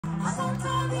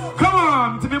Come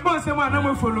on, to be born someone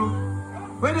I'm follow.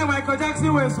 When the Michael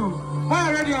Jackson was so. Why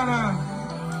are ready, Anna?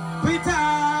 Peter!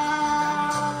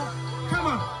 Come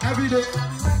on, every day.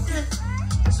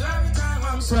 So every time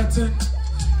I'm sweating.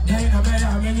 Then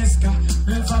I'm in this car.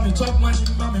 Then for me chop money,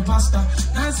 mommy pasta.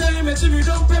 Now say me to me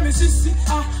don't pay me sissy.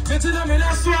 Me to them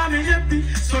that's why I'm happy.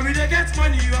 So we they get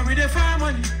money, or we they find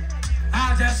money.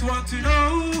 I just want to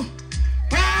know.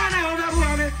 Why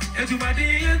now me?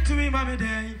 Everybody into me, mommy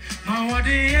day.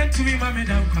 Nobody into me, mommy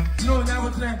down. No, now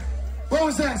what's that? What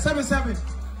was that? 7-7.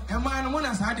 And man, when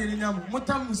I had it in them,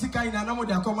 Mutam Musika in another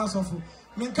their commerce of.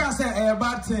 Me can't say a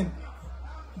bad thing,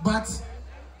 but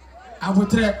I would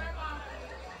try.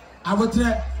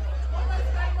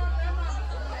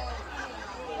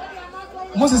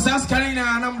 Moses asked Karina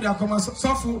and I'm the commerce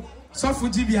sofu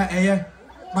Jibia air.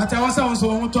 But I was also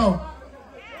on top.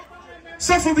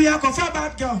 Sofu be a coffee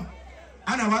bad girl.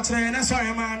 And I was trying to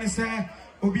say, man, say,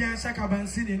 Obian Shakaban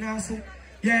City Nasa.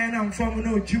 Yeah, and I'm from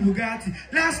no Bugatti.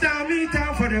 Last time me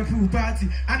time for the pool party.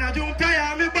 And I don't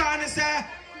pay me banner, say,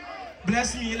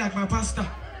 bless me like my pastor.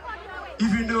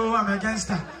 Even though I'm against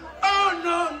her. Oh,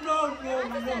 no.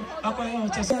 I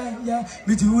just yeah,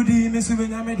 with Woody, Miss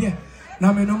Winamadia.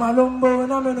 Name no Malombo,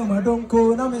 Name no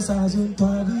Madonko, Name Sazun,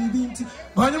 Tabi Binti.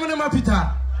 Bonamana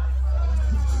Pita.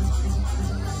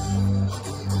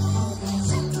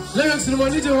 Lyrics in the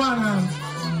money to one.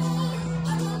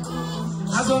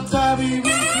 Azon Tabi Binti.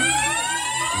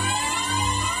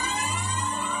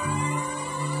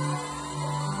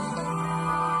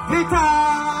 Pita!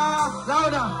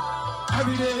 Louder!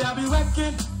 Every day I be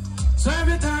working. So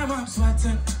every time I'm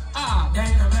sweating,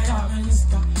 then I'm in this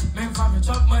car. Men for me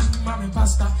chop money, mommy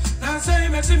pasta. Now say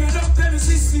me to me don't pay me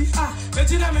sissy. Me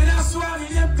to them that's why I'm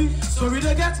happy. So we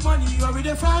they get money or we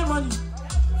they find money.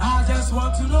 I just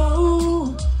want to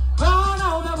know. Oh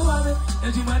no, baby, mommy,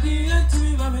 and you might into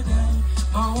me, mommy, daddy.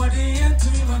 Oh, what the into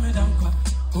me, mommy, don't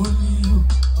only you.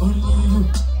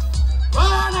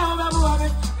 Oh no, baby, mommy,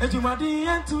 and you might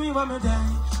into me, mommy,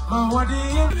 daddy. Oh, what the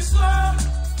into me,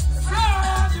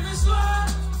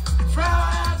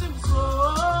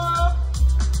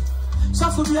 so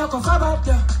for me, I go far back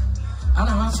there. And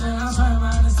I'm saying, I'm sorry,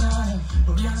 man.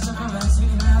 But we are so kind of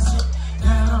singing.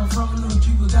 Yeah, I'm from no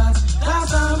Bugatti.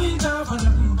 That's how we down for the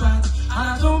Bugatti. And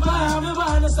I don't buy me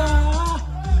by the side.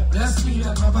 Bless me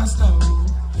like my pastor.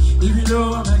 Even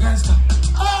though I'm a gangster.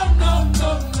 Oh, no.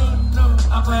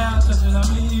 I buy out just when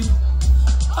I'm leaving.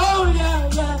 Oh, yeah.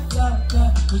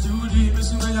 But you would be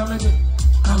missing when I'm again.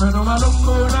 I'm no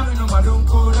Madonko, I'm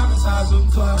a Sazon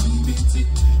to a BBT.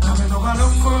 I'm no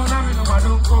Madonko,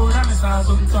 I'm a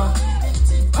Sazon to a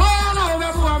oh, no,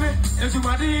 everyone, if you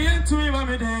might into me,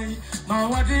 mommy day. My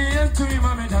what into me,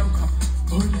 mommy damka.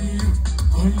 Only you.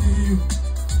 Oh,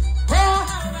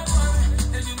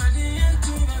 if you might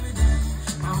into me, mommy day.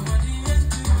 My what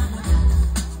into me, mommy damka.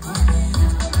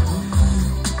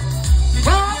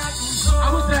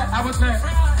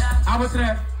 I was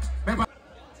there.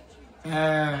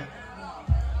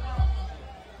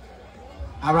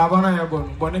 Arabana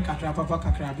yabon bone kakra papa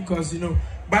kakra because you know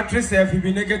battery self will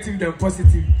be negative then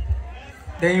positive.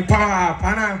 Then power up.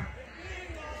 Anna,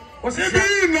 what's it?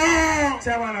 No.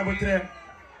 Chairman abotre.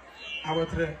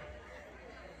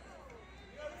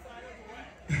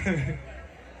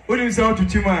 What do you say to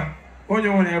Chima? On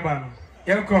your own airban.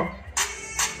 Yelko.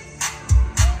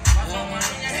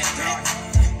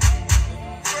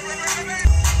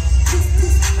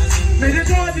 Me the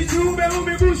door the two be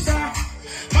busha.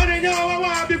 Man know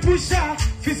I be pusha.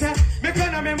 Fisa me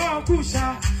kana me mo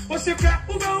kusha. O se kra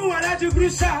u be u ala ju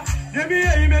grusha. Ye me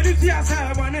e me di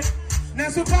asa bone. Na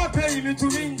so papa yi me to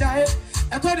me njae.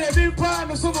 E to de bi pa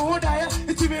me so mo wodae.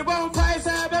 It me bon pai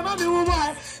sa be ma me wo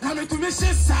boy. Na me to me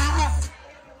shesa.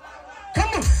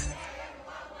 Come on.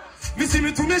 Me see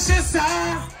me to me shesa.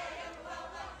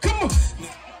 Come on.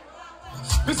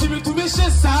 Me see me to me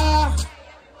shesa.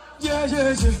 Yeah.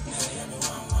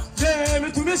 Yeah,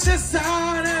 me to me shesa.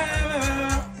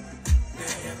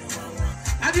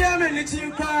 I dear me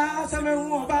to class, I'm a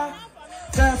woman.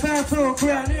 Fair for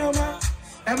Cranioma.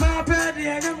 And my bed,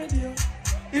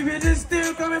 if it is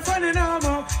still coming funny no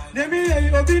more, then me a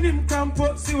him come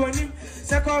put see on him.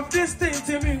 Sec of this thing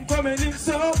to me coming in.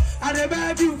 So I the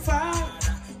baby you fine.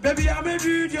 Baby, I'm a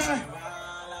good guy.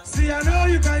 See, I know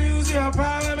you can use your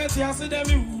parliament. I see them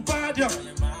you bad yo.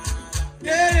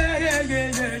 Yeah.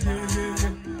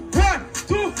 1,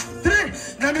 2, 3.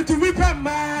 Now me to me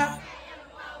pama.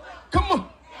 Come on.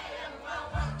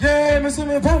 Yeah, me to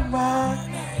me pama.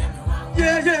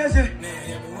 Yeah.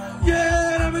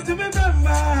 Yeah, now me to me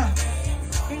pama.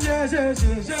 Yeah. Yeah,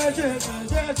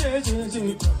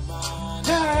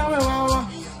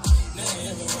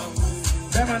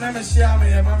 Them and share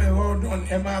me, and mammy hold on,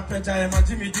 and my pet, and my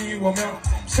Jimmy D. Woman,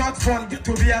 short phone, get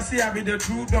to be a see, I be the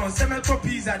true don. 7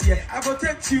 copies at the I go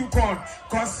take 2 corn,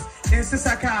 cause in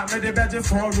Sisaka, made the better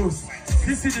 4 rows.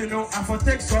 This is, you know, I for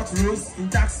take short rows in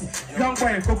taxi. Young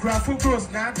boy, go grab full gross.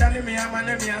 Now, telling me, I'm an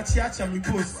enemy, I teach me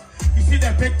post. You see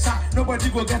the picture, nobody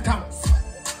go get out.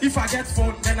 If I get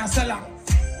phone, then I sell them.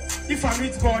 If I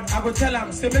meet God, I go tell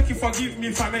him, say, make you forgive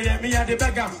me, Fameye, me and the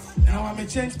beggar. Now I'm a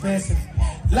changed person.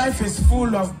 Life is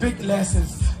full of big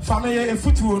lessons. Fameye, a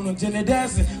footwood, no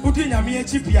genedese. Udinya me a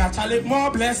chippy, I challenge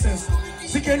more blessings.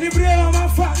 Sikenibre on my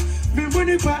fat, me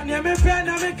money part, near me pen,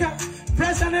 I make up.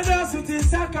 Press and the dust with the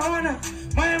Sakawana.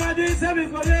 My mother is a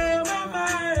big mama.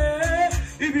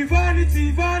 It be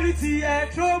vanity, vanity, a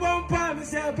trouble,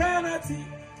 promise, a penalty.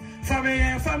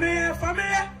 Fameye.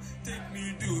 Take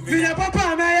me to me. Your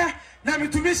papa, Maya. Now me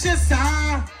to me, she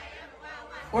sa.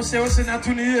 What's not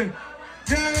to me?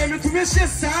 Yeah, me to me, she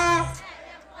sa.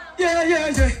 Yeah.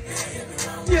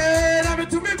 Yeah, now me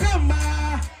to me,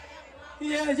 grandma.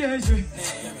 Yeah. Yeah,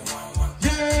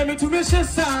 me to me, she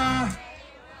sa.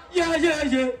 Yeah.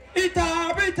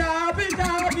 Ita.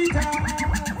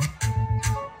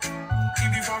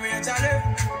 Give me for me, Charlie.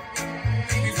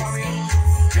 Give me for me.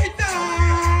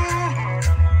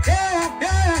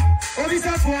 This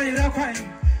is why you're crying.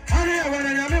 I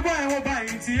never buy a buy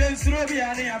it. Yes, Robbie,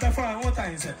 I never found what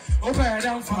I said. Open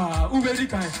down far, Ubedi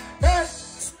kind.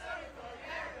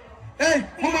 Hey,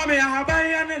 Mama, may I have buy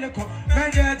an electro?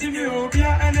 Manja, Jimmy,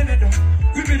 Obia, and another.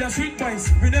 We be the sweet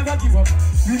boys. We never give up.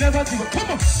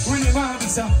 Come on, Winnie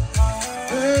Mabisa.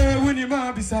 Hey, Winnie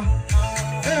Mabisa.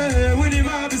 Hey, Winnie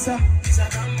Mabisa.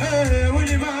 Hey,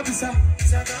 Winnie Mabisa.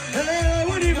 Hey,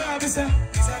 Winnie Mabisa.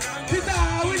 Peter,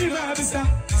 Winnie Mabisa.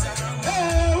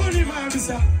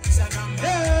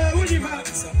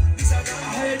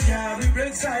 We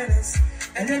break silence.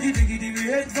 And then we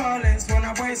hate violence. When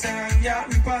a boy say, yeah,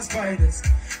 we pass by this.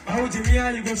 How do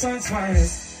you go so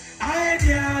inspires?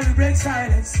 We break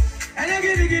silence. And then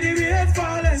we hate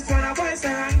violence. When a boy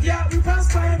say, yeah, we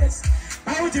pass by this.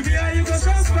 How do you go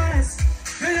so inspires?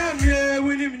 Then I'm here,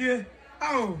 winning here.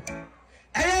 Oh.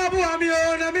 Hey, I'm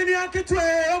here, I'm in your kitchen.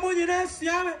 I'm on your nest,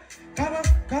 yeah. Come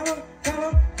on.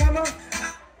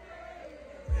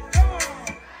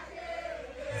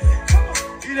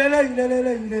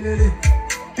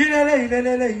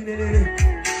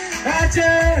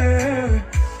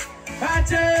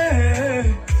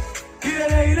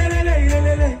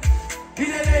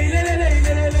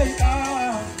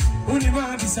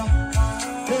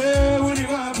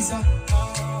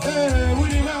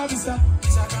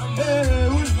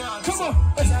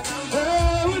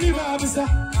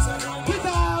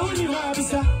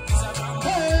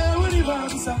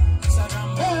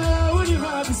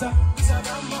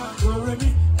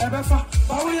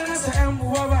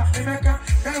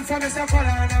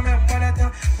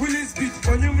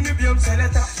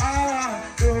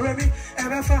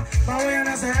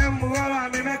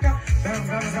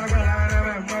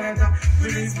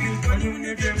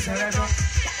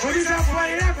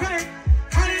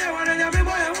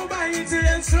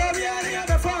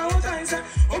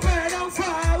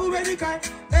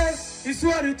 It's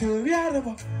what to be out of.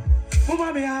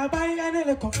 Mama, may I buy an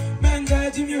electro?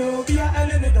 Manga, Jimmy, Obia,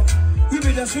 and another. We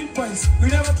be the sweet boys. We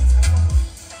never.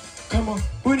 Come on,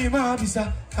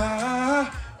 Unimabisa.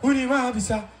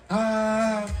 Unimabisa.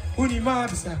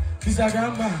 Unimabisa. Bisa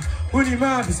Gamba.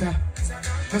 Unimabisa.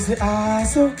 I say,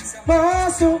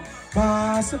 maso.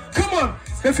 Come on,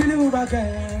 they feel it back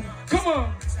again. Come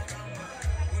on,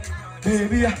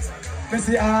 baby. I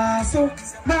say,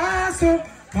 maso.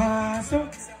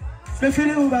 Me feel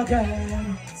you back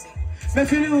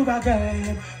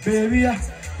again. Baby.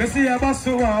 Me see a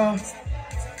basso.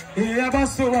 Hey, a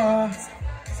basso.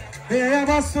 Me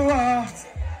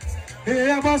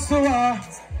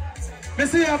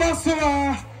see a basso.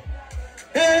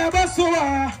 Hey, a basso.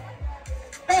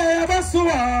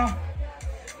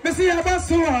 Me see a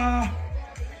basso.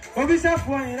 Obisa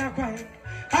for in a quiet.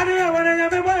 I don't want to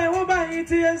have a boy who buy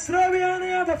it and slow me on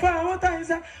the other far. What time is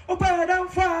that? Open down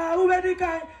far, who very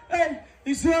kind. Hey,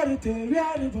 it's ready to be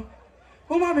out.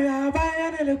 Oh, mommy, I buy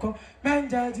an electro. Man,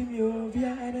 judging you via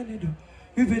an electro.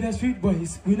 We be the street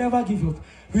boys. We never give up.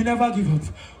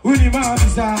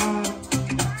 Unimabisa.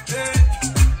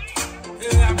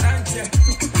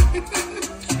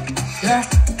 Yeah.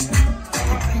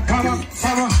 Come on.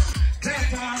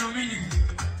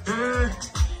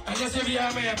 I just say we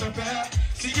are my prepare.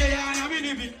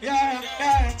 Yeah.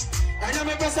 I am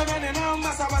a person and I'm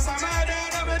a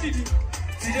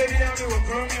today we have to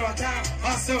grow your time.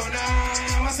 Also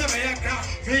now, what's a Vita.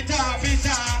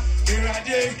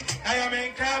 I am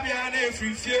in Caribbean every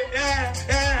year.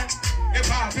 Yeah.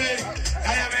 If I pay,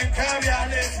 I am in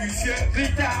Caribbean every year.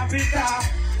 Vita.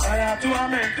 I have to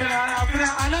America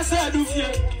and I said, do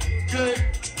fear.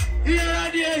 Here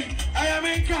I am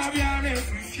in Caribbean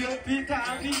every year. Vita.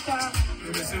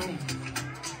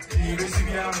 You receive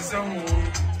your song.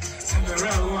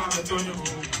 Cinderella, I'm a Tonyo.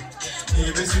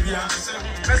 You receive your song.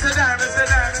 You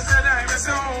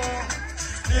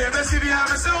receive your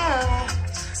song.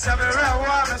 Cinderella,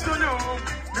 I'm a Tonyo.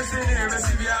 You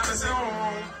receive your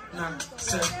song.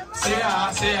 Say,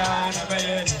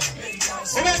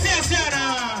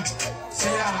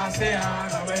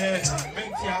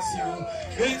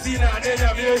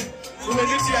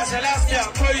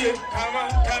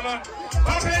 come on.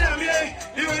 Open up here,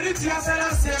 you will need to answer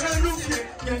us and look here.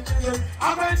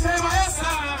 I'm going to say my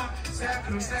son.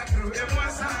 Sacro, it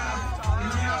was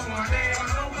one day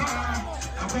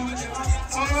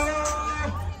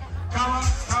come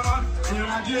on, you're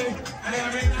not here. I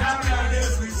am in Caribbean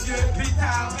with you,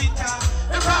 Vita.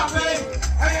 If I pay,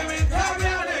 I am in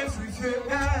Caribbean with you.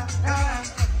 I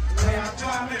am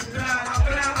trying to plan,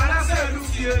 and I said, look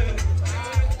here.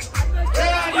 I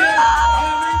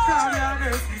am in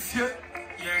Caribbean with you.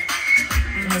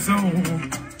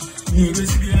 You will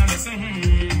see a son.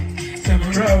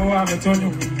 Samuel, I'm a Tonyo.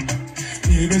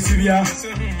 You will see a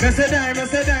son.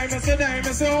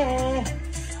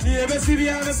 You will see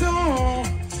a son.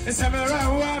 Samuel,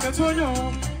 I'm a Tonyo.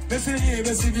 You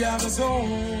will see a son.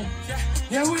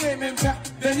 You will aim in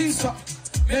the Lisa.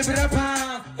 Maybe a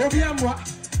pan, Obiamwa.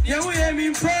 You will aim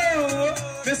in pro.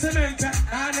 Mr. Menka,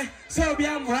 and so be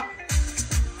amwa.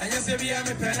 And you say, be a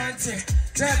penalty.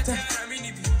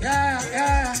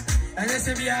 Yeah. And you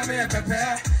say, be a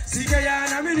prepare. See, I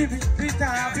am a Vita.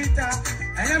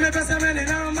 I am a person in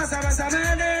a Massa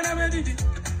man, and I'm a diddy.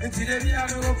 Until the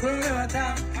Viano Crow,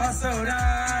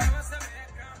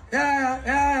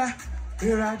 yeah.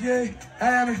 You're right, I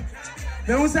am.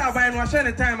 The ones are buying my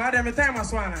shiny time. I am a time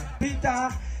as one.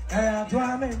 Vita, I am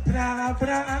drumming, and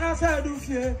I said, do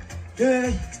fear.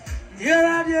 You're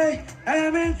right, I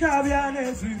am in Caribbean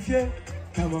every year.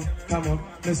 Come on,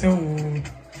 listen.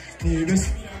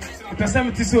 The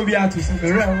person is so beat to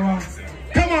the real one.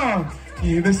 Come on,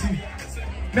 you will see.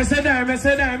 Message.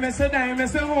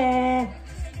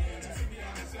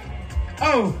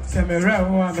 Oh, say me real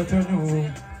one, but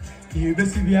no. You will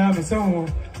see,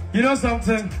 you know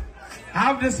something? I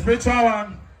have this spiritual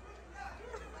one.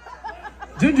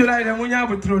 June, July, the money I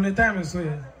would throw in the time and so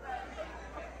yeah.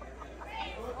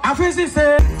 I feel she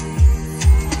said.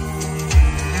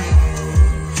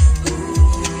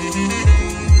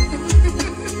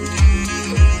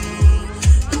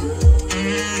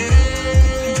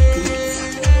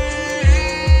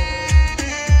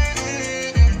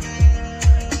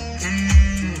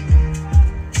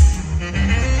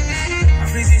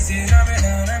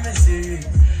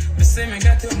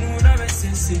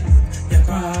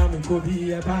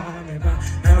 Be a bar,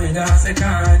 now we dance a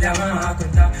kind of a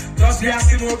just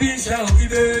yes, it will be shall be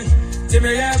there. Timmy,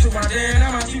 to my day,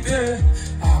 I'm a keep there.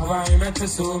 I met to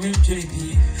so me,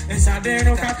 JP. It's a day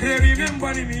no can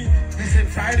remember me. It's a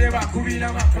Friday, I could be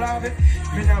on my club.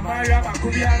 With a Mario, I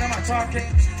could be on my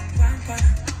talking.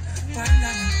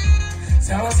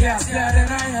 So I was here, and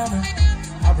I am.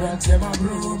 I brought you my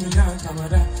broom in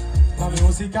Canada. I'm a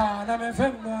music, I'm a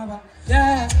friend.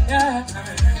 Yeah.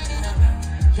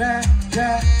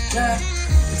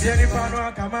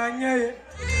 Jennifer, come on, yeah.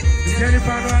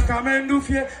 Jennifer, come and do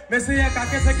fear. Messiah, I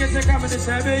guess come in the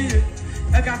survey.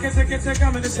 I guess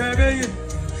come in the survey.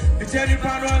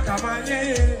 Jennifer, come on,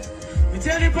 yeah.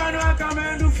 Jennifer, come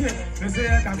and do fear.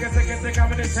 Messiah, I guess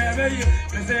come in the survey.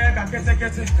 Messiah, I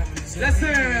guess.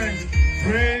 Listen,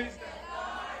 praise.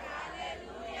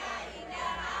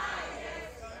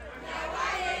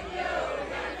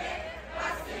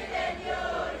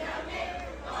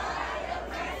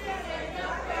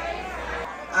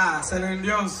 Selling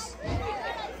Dios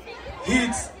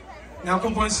hit now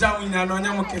come shouting and on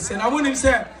your case. And I wouldn't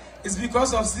say it's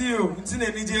because of CEO. It's in a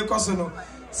DJ Cosono.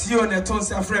 CEO and a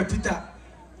tons of friend Peter.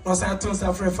 No, say tons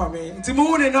of friend Fameye. It's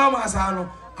more than normal as I know.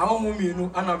 I won't move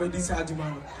you, and I'll be this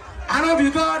argument. I know be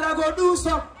God, I go do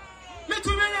some. Me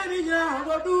too many here, I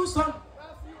go do some.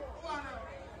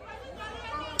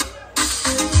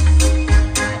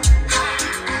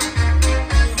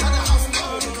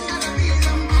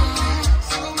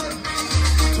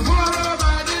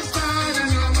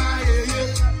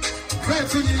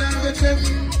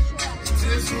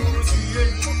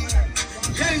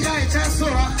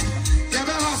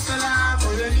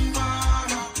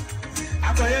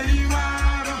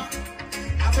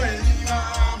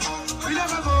 We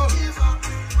never go.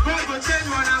 God will change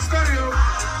when I score.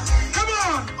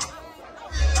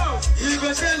 go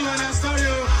change one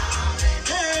story.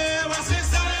 Hey, what's this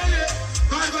Saturday?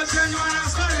 God go change one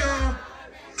story.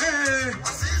 Hey,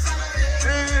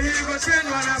 he go change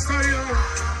one story.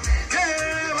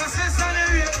 Hey, what's this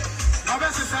Saturday? My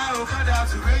best is how I got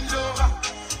to range over.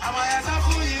 I'm a yata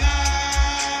fuina.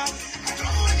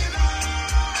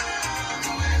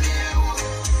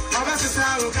 My best is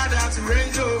how I got to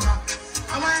range over.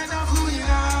 I'm a yata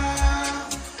fuina.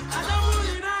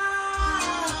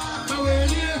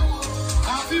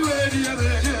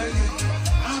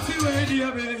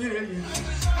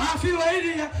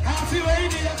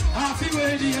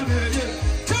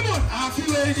 Come on, I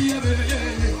feel ready.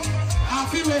 I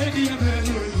feel ready.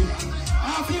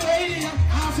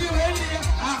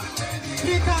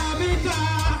 Bita.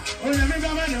 Oh, you make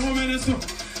a man a woman so.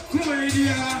 Come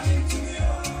idea.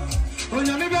 Oh,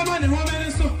 you make a man a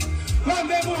woman so. One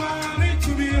day more, need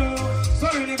to be.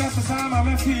 Sorry, the best time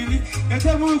I'm feeling. It's a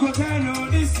move go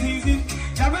turn this season.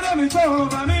 I'm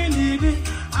told I may need it.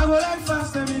 I will like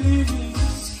fast and believe it.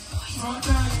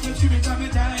 Sometimes you become a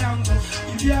giant.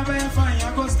 If you ever find,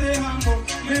 I go stay humble.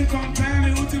 Then compare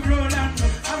me with the road and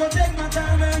I will take my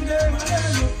time and go.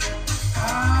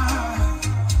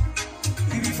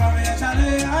 If you find me a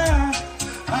challenge,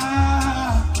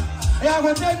 I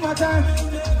will take my time.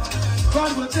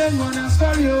 God will change one and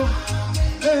story.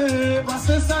 Hey, but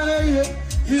say,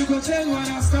 you go change one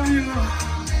and story.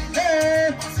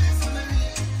 Hey.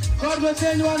 God will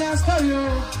change one and story.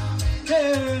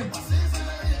 Hey.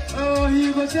 Oh,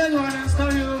 he will change one and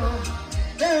story.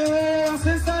 Hey, I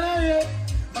say sorry.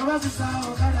 Baba sister, I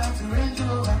got to range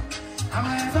over. I'm a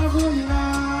Zavuna.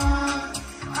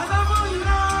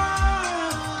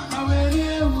 I'm a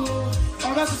new.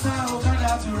 Baba sister, I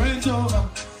got to range over.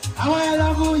 I'm a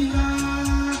Zavuna.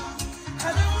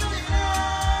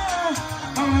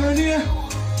 I'm a new.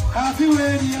 I feel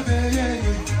ready, baby.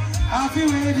 I feel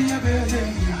ready, baby.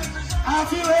 I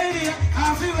feel ready. I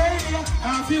feel ready.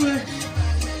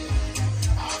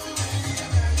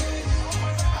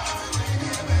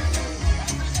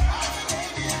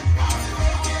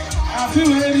 I feel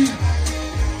ready.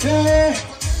 Yeah.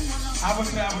 I will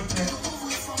try.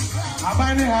 I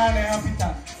buy the hand and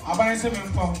Peter. I buy some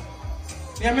info.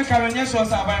 Yeah, make a yes, I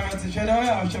buy my t-shirt.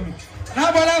 I'll show me.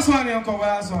 Now, but that's one, Uncle.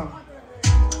 Last one.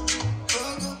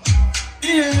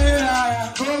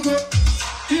 Yeah, go.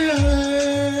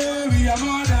 Yeah, we are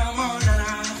more than.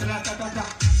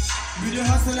 We the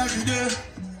hustle every day,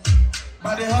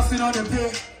 but the hustle on the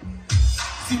pay.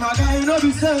 See my guy, you know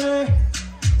be say,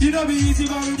 you know be easy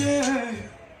every day.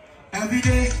 Every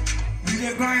day, we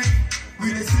the grind,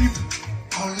 we the sleep,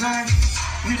 online,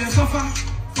 we the suffer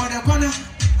for the corner.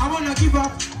 I wanna give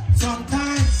up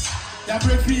sometimes. Ya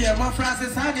break free, my friends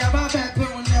is hard, ya back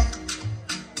on them.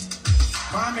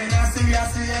 Mami, I see ya,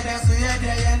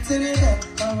 until it,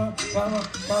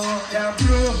 ya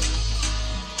bro.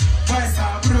 Boys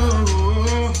are bro.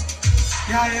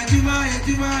 Ya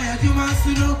Juma,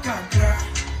 Sino Kakra.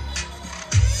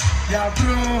 Ya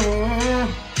bro.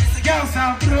 Girls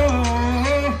are bro.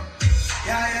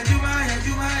 Ya Juma,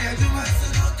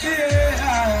 yeah.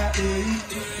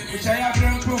 Which I have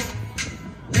bro.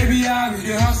 Baby, I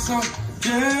will hustle.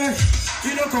 Yeah.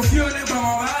 You know, confuse me, but I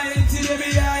ain't see the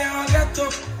baby, I get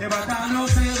up. If I can't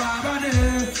say, Baba,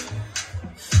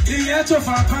 you get your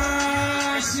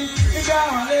fancy, you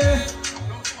got it.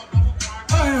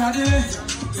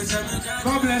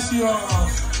 God bless you all.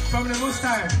 From the most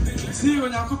time. See you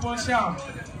when I cook on shout.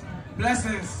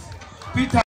 Blessings. Peter.